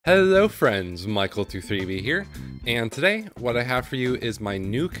Hello friends, Michael23B here, and today what I have for you is my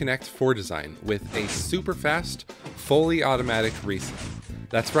new Connect 4 design with a super fast, fully automatic reset.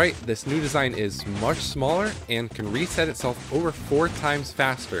 That's right, this new design is much smaller and can reset itself over 4 times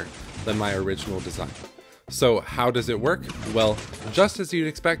faster than my original design. So how does it work? Well, just as you'd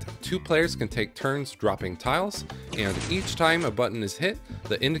expect, 2 players can take turns dropping tiles, and each time a button is hit,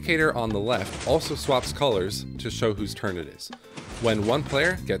 the indicator on the left also swaps colors to show whose turn it is. When one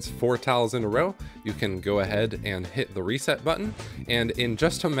player gets 4 tiles in a row, you can go ahead and hit the reset button, and in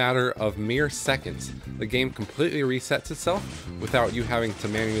just a matter of mere seconds, the game completely resets itself without you having to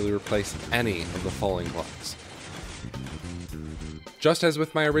manually replace any of the falling blocks. Just as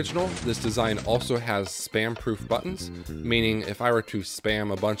with my original, this design also has spam-proof buttons, meaning if I were to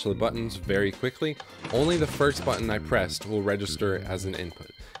spam a bunch of the buttons very quickly, only the first button I pressed will register as an input.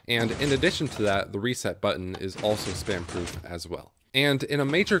 And in addition to that, the reset button is also spam-proof as well. And in a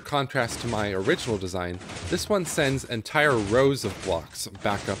major contrast to my original design, this one sends entire rows of blocks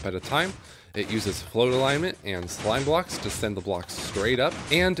back up at a time. It uses float alignment and slime blocks to send the blocks straight up,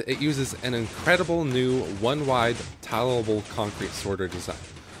 and it uses an incredible new one-wide tileable concrete sorter design.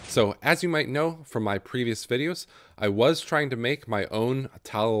 So as you might know from my previous videos, I was trying to make my own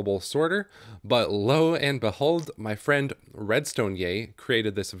tileable sorter, but lo and behold, my friend RedstoneYay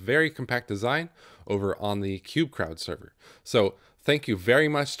created this very compact design over on the Cubekrowd server. So thank you very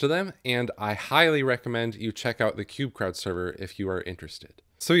much to them, and I highly recommend you check out the Cubekrowd server if you are interested.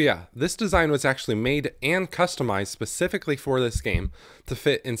 So yeah, this design was actually made and customized specifically for this game to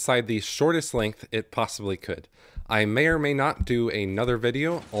fit inside the shortest length it possibly could. I may or may not do another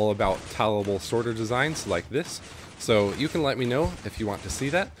video all about tileable sorter designs like this, so you can let me know if you want to see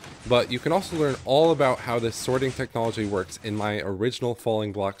that, but you can also learn all about how this sorting technology works in my original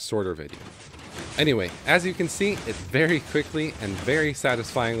falling block sorter video. Anyway, as you can see, it very quickly and very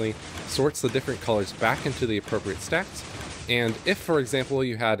satisfyingly sorts the different colors back into the appropriate stacks. And if, for example,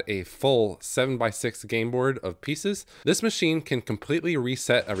 you had a full 7x6 game board of pieces, this machine can completely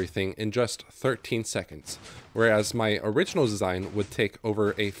reset everything in just 13 seconds, whereas my original design would take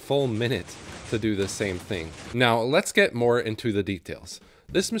over a full minute to do the same thing. Now, let's get more into the details.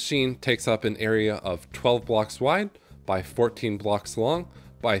 This machine takes up an area of 12 blocks wide by 14 blocks long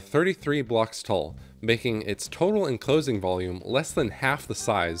by 33 blocks tall, making its total enclosing volume less than half the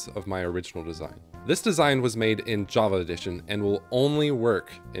size of my original design. This design was made in Java Edition and will only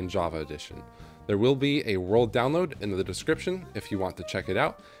work in Java Edition. There will be a world download in the description if you want to check it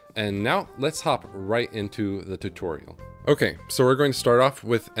out. And now let's hop right into the tutorial. Okay, so we're going to start off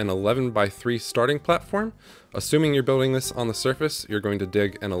with an 11x3 starting platform. Assuming you're building this on the surface, you're going to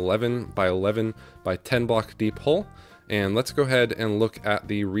dig an 11x11x 10 block deep hole. And let's go ahead and look at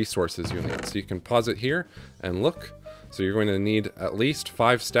the resources you'll need. So you can pause it here and look. So you're going to need at least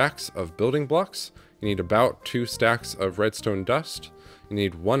 5 stacks of building blocks. You need about 2 stacks of redstone dust. You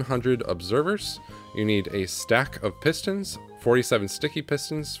need 100 observers. You need a stack of pistons, 47 sticky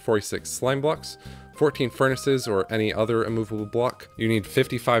pistons, 46 slime blocks, 14 furnaces or any other immovable block. You need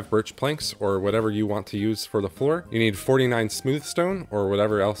 55 birch planks or whatever you want to use for the floor. You need 49 smooth stone or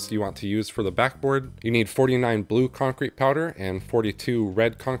whatever else you want to use for the backboard. You need 49 blue concrete powder and 42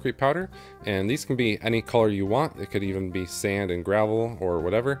 red concrete powder. And these can be any color you want. It could even be sand and gravel or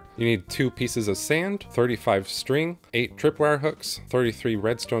whatever. You need 2 pieces of sand, 35 string, 8 tripwire hooks, 33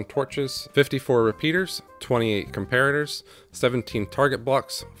 redstone torches, 54 repeaters, 28 comparators, 17 target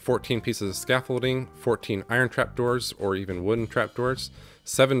blocks, 14 pieces of scaffolding, 14 iron trapdoors or even wooden trapdoors,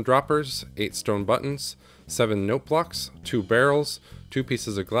 7 droppers, 8 stone buttons, 7 note blocks, 2 barrels, 2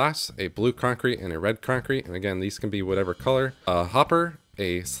 pieces of glass, a blue concrete and a red concrete, and again these can be whatever color, a hopper,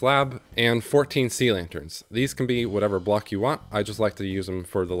 a slab, and 14 sea lanterns. These can be whatever block you want, I just like to use them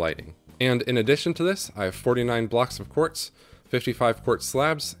for the lighting. And in addition to this, I have 49 blocks of quartz, 55 quartz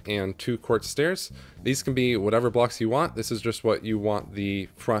slabs, and 2 quartz stairs. These can be whatever blocks you want. This is just what you want the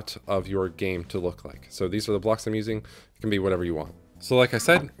front of your game to look like. So these are the blocks I'm using. It can be whatever you want. So like I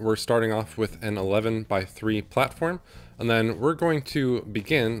said, we're starting off with an 11x3 platform, and then we're going to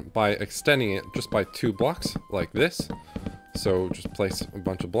begin by extending it just by 2 blocks like this. So just place a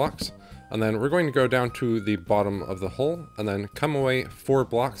bunch of blocks, and then we're going to go down to the bottom of the hole and then come away 4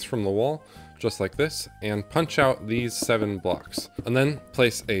 blocks from the wall, just like this, and punch out these 7 blocks. And then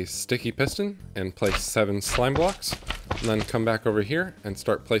place a sticky piston and place 7 slime blocks, and then come back over here and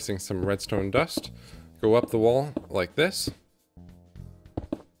start placing some redstone dust. Go up the wall like this,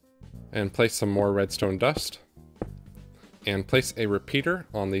 and place some more redstone dust, and place a repeater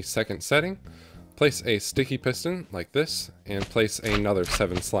on the second setting. Place a sticky piston like this, and place another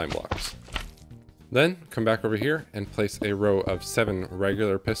 7 slime blocks. Then come back over here and place a row of 7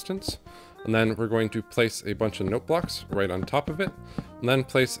 regular pistons. And then we're going to place a bunch of note blocks right on top of it. And then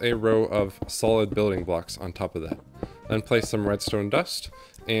place a row of solid building blocks on top of that. Then place some redstone dust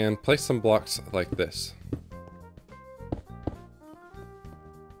and place some blocks like this.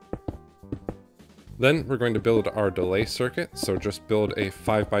 Then we're going to build our delay circuit. So just build a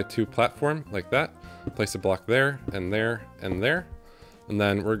 5x2 platform like that. Place a block there and there and there. And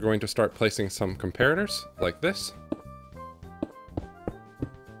then we're going to start placing some comparators like this.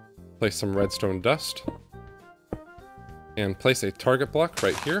 Place some redstone dust. And place a target block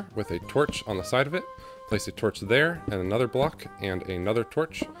right here with a torch on the side of it. Place a torch there and another block and another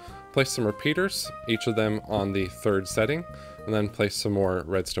torch. Place some repeaters, each of them on the 3rd setting, and then place some more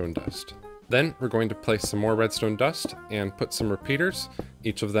redstone dust. Then we're going to place some more redstone dust and put some repeaters,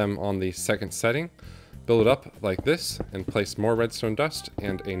 each of them on the 2nd setting. Build it up like this and place more redstone dust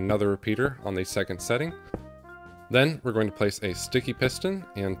and another repeater on the 2nd setting. Then we're going to place a sticky piston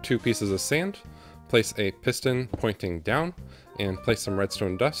and 2 pieces of sand. Place a piston pointing down and place some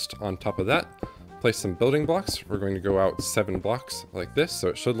redstone dust on top of that. Place some building blocks. We're going to go out 7 blocks like this, so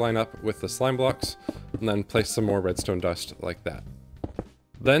it should line up with the slime blocks. And then place some more redstone dust like that.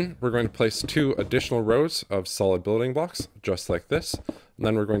 Then we're going to place 2 additional rows of solid building blocks, just like this. And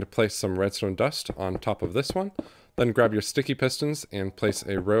then we're going to place some redstone dust on top of this one. Then grab your sticky pistons and place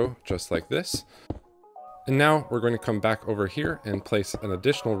a row just like this. And now we're going to come back over here and place an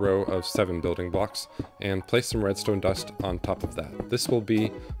additional row of 7 building blocks and place some redstone dust on top of that. This will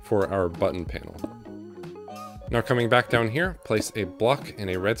be for our button panel. Now coming back down here, place a block and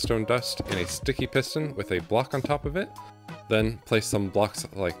a redstone dust and a sticky piston with a block on top of it. Then place some blocks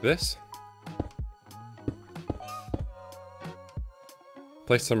like this.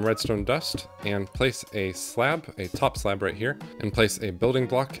 Place some redstone dust and place a slab, a top slab right here, and place a building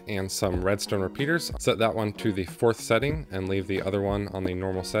block and some redstone repeaters. Set that one to the 4th setting and leave the other one on the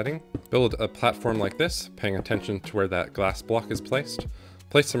normal setting. Build a platform like this, paying attention to where that glass block is placed.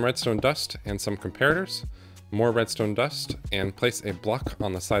 Place some redstone dust and some comparators, more redstone dust, and place a block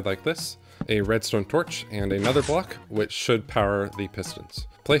on the side like this, a redstone torch, and another block, which should power the pistons.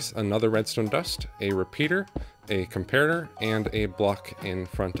 Place another redstone dust, a repeater, a comparator, and a block in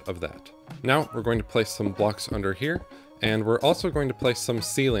front of that. Now we're going to place some blocks under here, and we're also going to place some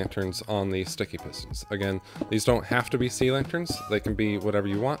sea lanterns on the sticky pistons. Again, these don't have to be sea lanterns, they can be whatever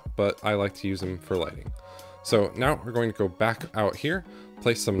you want, but I like to use them for lighting. So now we're going to go back out here,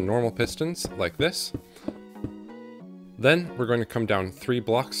 place some normal pistons like this. Then we're going to come down 3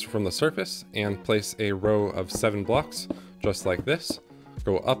 blocks from the surface and place a row of 7 blocks, just like this.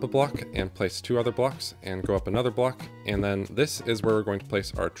 Go up a block and place 2 other blocks and go up another block. And then this is where we're going to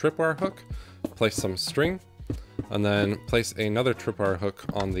place our tripwire hook, place some string, and then place another tripwire hook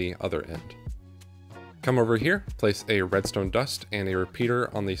on the other end. Come over here, place a redstone dust and a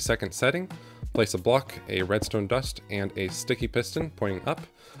repeater on the 2nd setting. Place a block, a redstone dust, and a sticky piston pointing up.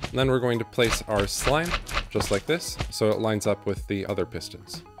 And then we're going to place our slime, just like this, so it lines up with the other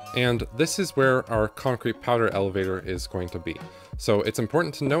pistons. And this is where our concrete powder elevator is going to be. So it's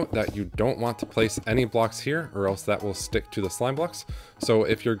important to note that you don't want to place any blocks here, or else that will stick to the slime blocks. So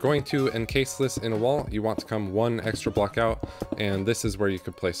if you're going to encase this in a wall, you want to come 1 extra block out, and this is where you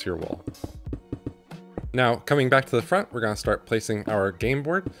could place your wall. Now, coming back to the front, we're going to start placing our game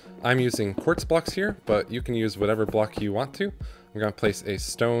board. I'm using quartz blocks here, but you can use whatever block you want to. I'm going to place a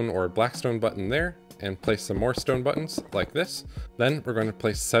stone or blackstone button there, and place some more stone buttons like this. Then we're going to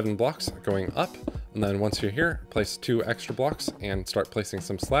place 7 blocks going up, and then once you're here, place 2 extra blocks and start placing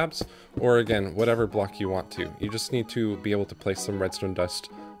some slabs, or again, whatever block you want to. You just need to be able to place some redstone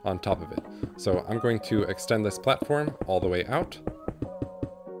dust on top of it. So I'm going to extend this platform all the way out.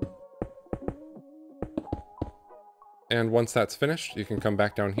 And once that's finished, you can come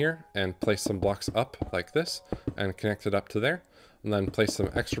back down here and place some blocks up like this and connect it up to there. And then place some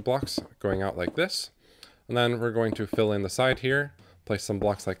extra blocks going out like this. And then we're going to fill in the side here, place some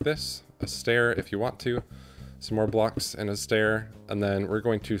blocks like this, a stair if you want to, some more blocks and a stair, and then we're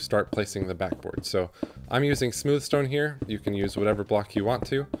going to start placing the backboard. So I'm using smooth stone here. You can use whatever block you want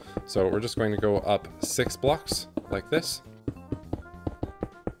to. So we're just going to go up 6 blocks like this.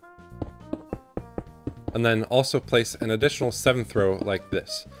 And then also place an additional 7th row like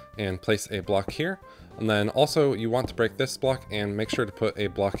this, and place a block here. And then also you want to break this block and make sure to put a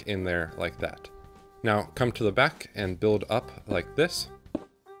block in there like that. Now come to the back and build up like this.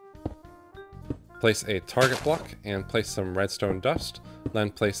 Place a target block and place some redstone dust. Then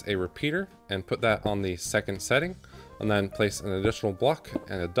place a repeater and put that on the 2nd setting. And then place an additional block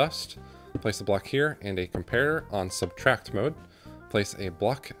and a dust. Place a block here and a comparator on subtract mode. Place a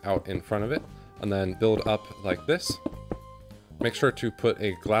block out in front of it. and then build up like this. Make sure to put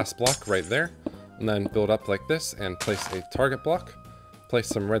a glass block right there, and then build up like this and place a target block. Place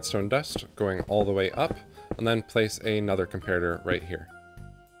some redstone dust going all the way up, and then place another comparator right here.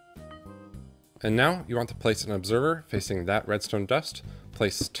 And now you want to place an observer facing that redstone dust,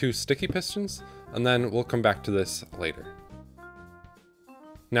 place 2 sticky pistons, and then we'll come back to this later.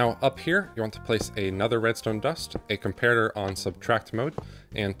 Now up here, you want to place another redstone dust, a comparator on subtract mode,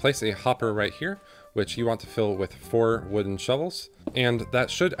 and place a hopper right here, which you want to fill with 4 wooden shovels, and that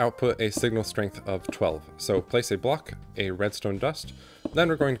should output a signal strength of 12. So place a block, a redstone dust, then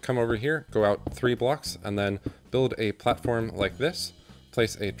we're going to come over here, go out 3 blocks, and then build a platform like this,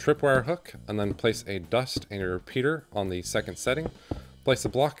 place a tripwire hook, and then place a dust and a repeater on the second setting, place a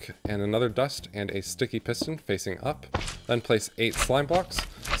block and another dust and a sticky piston facing up, then place 8 slime blocks,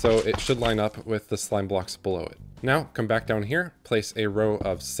 so it should line up with the slime blocks below it. Now come back down here, place a row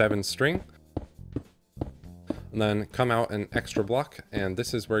of 7 string, and then come out an extra block, and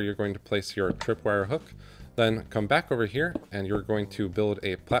this is where you're going to place your tripwire hook. Then come back over here and you're going to build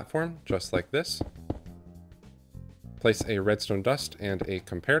a platform just like this. Place a redstone dust and a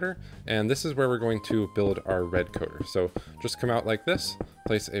comparator, and this is where we're going to build our red coder. So just come out like this,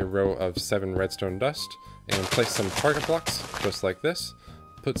 place a row of 7 redstone dust, and place some target blocks just like this.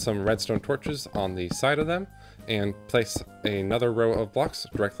 Put some redstone torches on the side of them, and place another row of blocks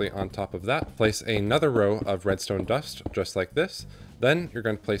directly on top of that. Place another row of redstone dust just like this. Then you're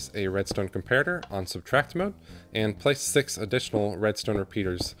going to place a redstone comparator on subtract mode, and place 6 additional redstone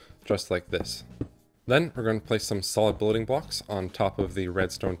repeaters just like this. Then we're going to place some solid building blocks on top of the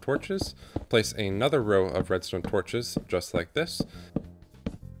redstone torches, place another row of redstone torches just like this,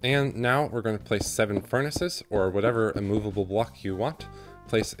 and now we're going to place 7 furnaces, or whatever immovable block you want.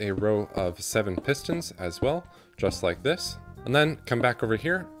 Place a row of 7 pistons as well, just like this, and then come back over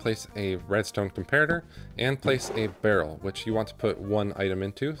here, place a redstone comparator, and place a barrel, which you want to put 1 item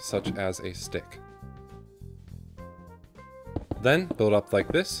into, such as a stick. Then build up like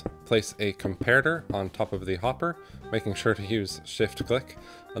this, place a comparator on top of the hopper, making sure to use shift click,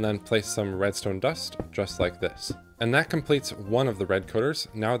 and then place some redstone dust just like this. And that completes one of the red coders.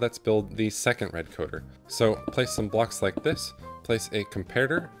 Now let's build the second red coder. So place some blocks like this, place a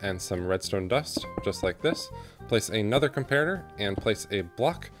comparator and some redstone dust just like this, place another comparator and place a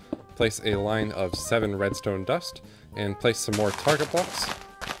block, place a line of 7 redstone dust, and place some more target blocks.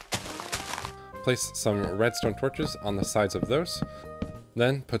 Place some redstone torches on the sides of those,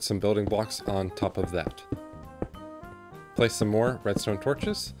 then put some building blocks on top of that. Place some more redstone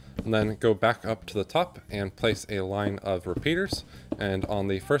torches, and then go back up to the top and place a line of repeaters, and on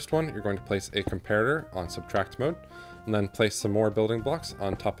the first one you're going to place a comparator on subtract mode, and then place some more building blocks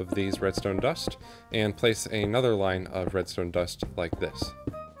on top of these redstone dust, and place another line of redstone dust like this.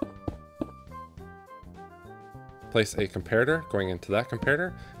 Place a comparator going into that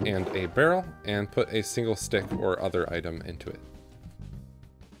comparator, and a barrel, and put a single stick or other item into it.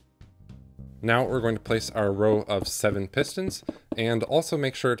 Now we're going to place our row of 7 pistons, and also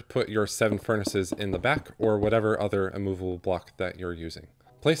make sure to put your 7 furnaces in the back, or whatever other immovable block that you're using.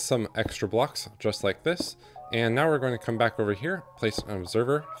 Place some extra blocks just like this, and now we're going to come back over here, place an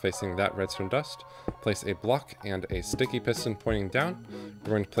observer facing that redstone dust, place a block and a sticky piston pointing down.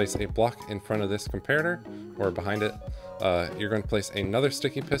 We're going to place a block in front of this comparator, or behind it. You're going to place another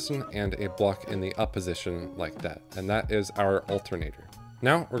sticky piston and a block in the up position like that, and that is our alternator.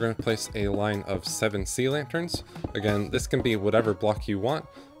 Now we're going to place a line of 7 sea lanterns. Again, this can be whatever block you want,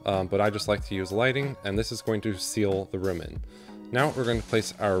 but I just like to use lighting, and this is going to seal the room in. Now we're going to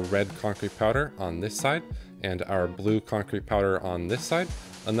place our red concrete powder on this side, and our blue concrete powder on this side,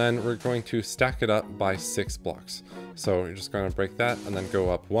 and then we're going to stack it up by 6 blocks. So you're just going to break that and then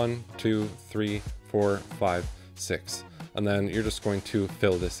go up 1, 2, 3, 4, 5, 6, and then you're just going to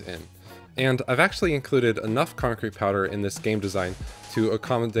fill this in. And I've actually included enough concrete powder in this game design to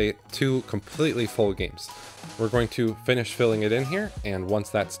accommodate 2 completely full games. We're going to finish filling it in here, and once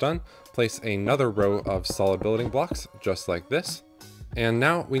that's done, place another row of solid building blocks just like this. And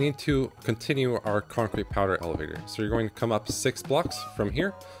now we need to continue our concrete powder elevator. So you're going to come up 6 blocks from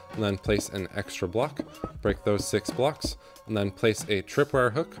here, and then place an extra block, break those 6 blocks, and then place a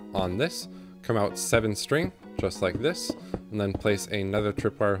tripwire hook on this, come out 7 string, just like this, and then place another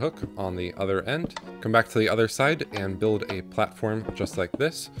tripwire hook on the other end, come back to the other side and build a platform just like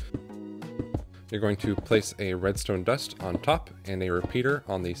this. You're going to place a redstone dust on top and a repeater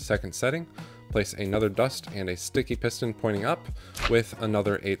on the second setting, place another dust and a sticky piston pointing up with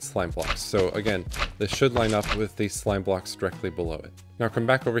another 8 slime blocks. So again, this should line up with the slime blocks directly below it. Now come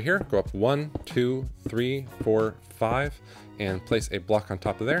back over here, go up 1, 2, 3, 4, 5, and place a block on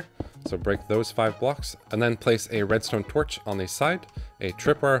top of there. So break those 5 blocks, and then place a redstone torch on the side, a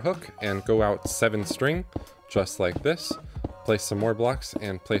tripwire hook, and go out 7 string, just like this. Place some more blocks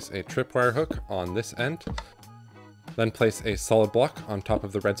and place a tripwire hook on this end. Then place a solid block on top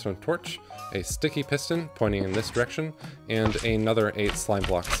of the redstone torch, a sticky piston pointing in this direction, and another 8 slime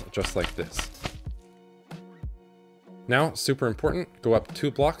blocks just like this. Now, super important, go up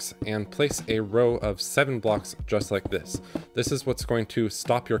 2 blocks and place a row of 7 blocks just like this. This is what's going to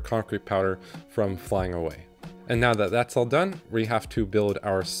stop your concrete powder from flying away. And now that that's all done, we have to build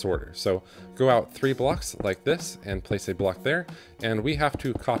our sorter. So go out 3 blocks like this and place a block there. And we have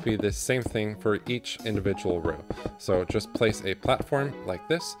to copy this same thing for each individual row. So just place a platform like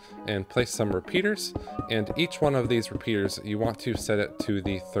this and place some repeaters. And each one of these repeaters, you want to set it to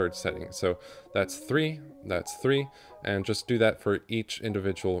the 3rd setting. So that's 3, and just do that for each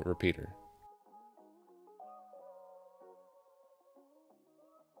individual repeater.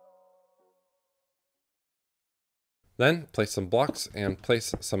 Then place some blocks and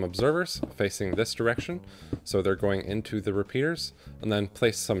place some observers facing this direction, so they're going into the repeaters, and then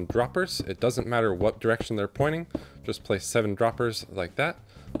place some droppers. It doesn't matter what direction they're pointing, just place 7 droppers like that.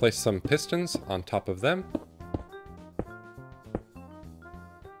 Place some pistons on top of them.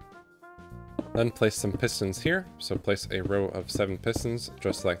 Then place some pistons here, so place a row of 7 pistons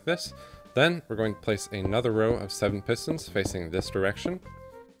just like this. Then we're going to place another row of 7 pistons facing this direction.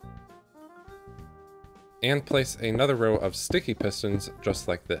 And place another row of sticky pistons just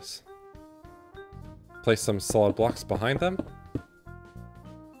like this. Place some solid blocks behind them.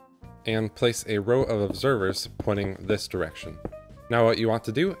 And place a row of observers pointing this direction. Now what you want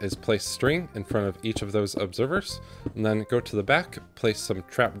to do is place string in front of each of those observers, and then go to the back, place some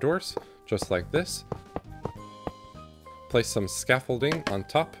trapdoors just like this. Place some scaffolding on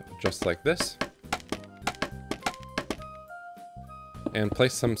top just like this. And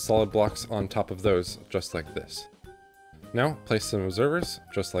place some solid blocks on top of those, just like this. Now, place some observers,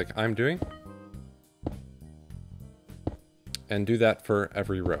 just like I'm doing. And do that for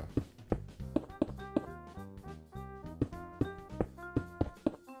every row.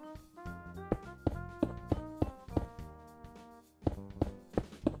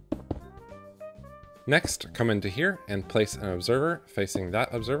 Next, come into here and place an observer facing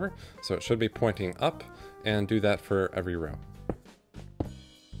that observer, so it should be pointing up, and do that for every row.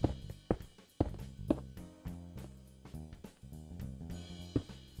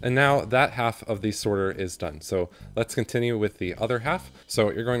 And now that half of the sorter is done. So let's continue with the other half.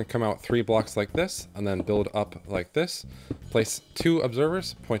 So you're going to come out 3 blocks like this, and then build up like this. Place 2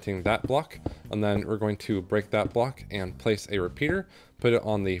 observers pointing that block, and then we're going to break that block and place a repeater, put it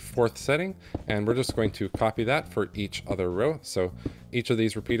on the 4th setting, and we're just going to copy that for each other row. So each of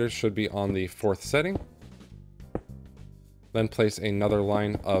these repeaters should be on the 4th setting. Then place another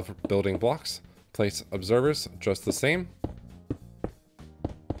line of building blocks. Place observers just the same.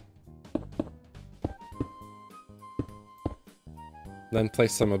 Then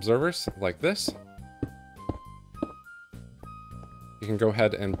place some observers like this. You can go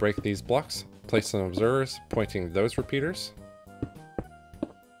ahead and break these blocks. Place some observers pointing those repeaters.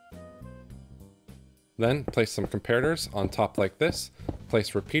 Then place some comparators on top like this.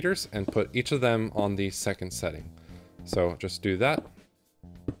 Place repeaters and put each of them on the 2nd setting. So just do that.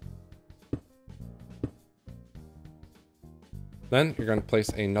 Then you're going to place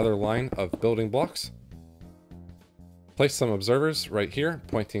another line of building blocks. Place some observers right here,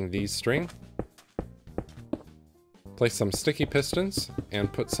 pointing these string. Place some sticky pistons,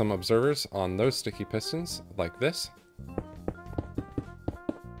 and put some observers on those sticky pistons, like this.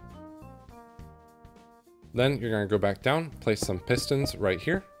 Then you're going to go back down, place some pistons right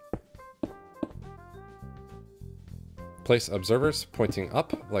here. Place observers pointing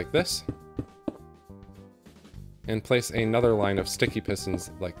up, like this. And place another line of sticky pistons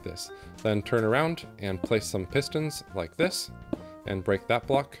like this. Then turn around and place some pistons like this, and break that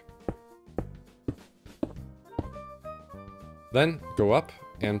block. Then go up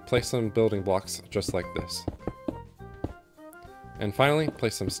and place some building blocks just like this. And finally,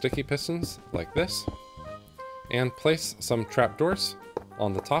 place some sticky pistons like this, and place some trapdoors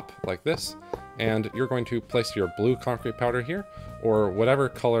on the top like this. And you're going to place your blue concrete powder here, or whatever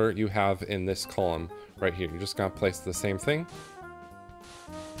color you have in this column right here. You're just gonna place the same thing.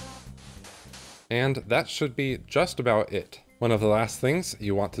 And that should be just about it. One of the last things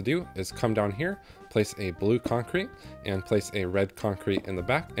you want to do is come down here, place a blue concrete, and place a red concrete in the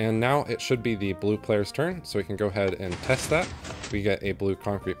back. And now it should be the blue player's turn, so we can go ahead and test that. We get a blue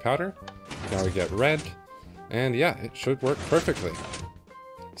concrete powder, now we get red, and yeah, it should work perfectly.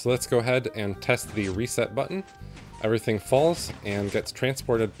 So let's go ahead and test the reset button. everything falls and gets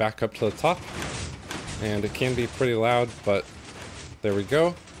transported back up to the top. And it can be pretty loud, but there we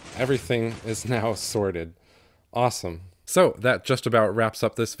go. Everything is now sorted. Awesome. So that just about wraps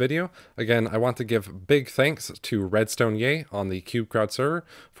up this video. Again, I want to give big thanks to RedstoneYay on the Cubekrowd server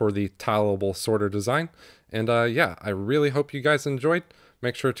for the tileable sorter design. And yeah, I really hope you guys enjoyed.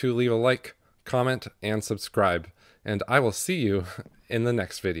 Make sure to leave a like, comment, and subscribe. And I will see you in the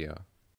next video.